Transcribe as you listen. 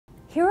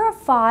Here are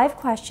 5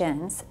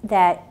 questions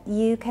that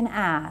you can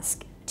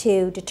ask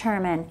to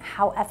determine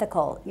how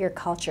ethical your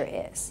culture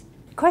is.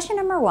 Question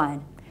number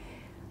 1,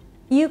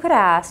 you could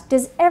ask,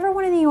 does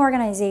everyone in the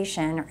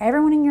organization or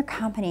everyone in your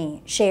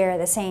company share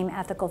the same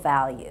ethical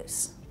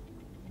values?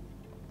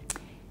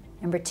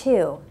 Number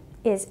 2,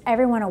 is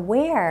everyone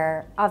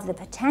aware of the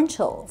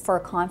potential for a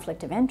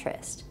conflict of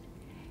interest?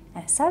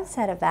 And a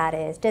subset of that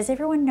is, does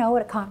everyone know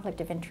what a conflict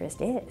of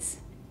interest is?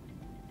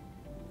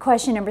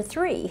 Question number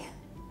 3,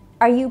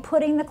 are you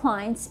putting the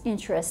client's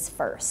interests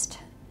first?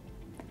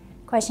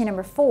 Question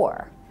number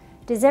 4,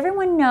 does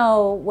everyone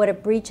know what a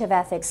breach of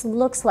ethics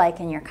looks like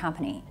in your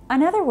company?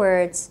 In other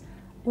words,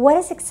 what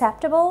is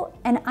acceptable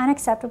and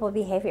unacceptable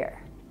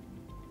behavior?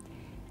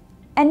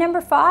 And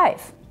number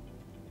 5,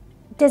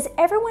 does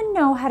everyone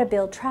know how to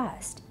build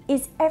trust?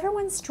 Is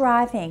everyone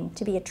striving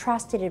to be a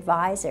trusted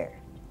advisor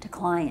to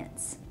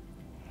clients?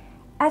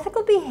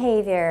 Ethical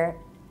behavior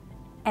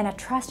and a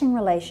trusting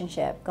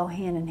relationship go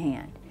hand in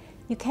hand.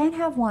 You can't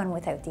have one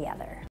without the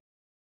other.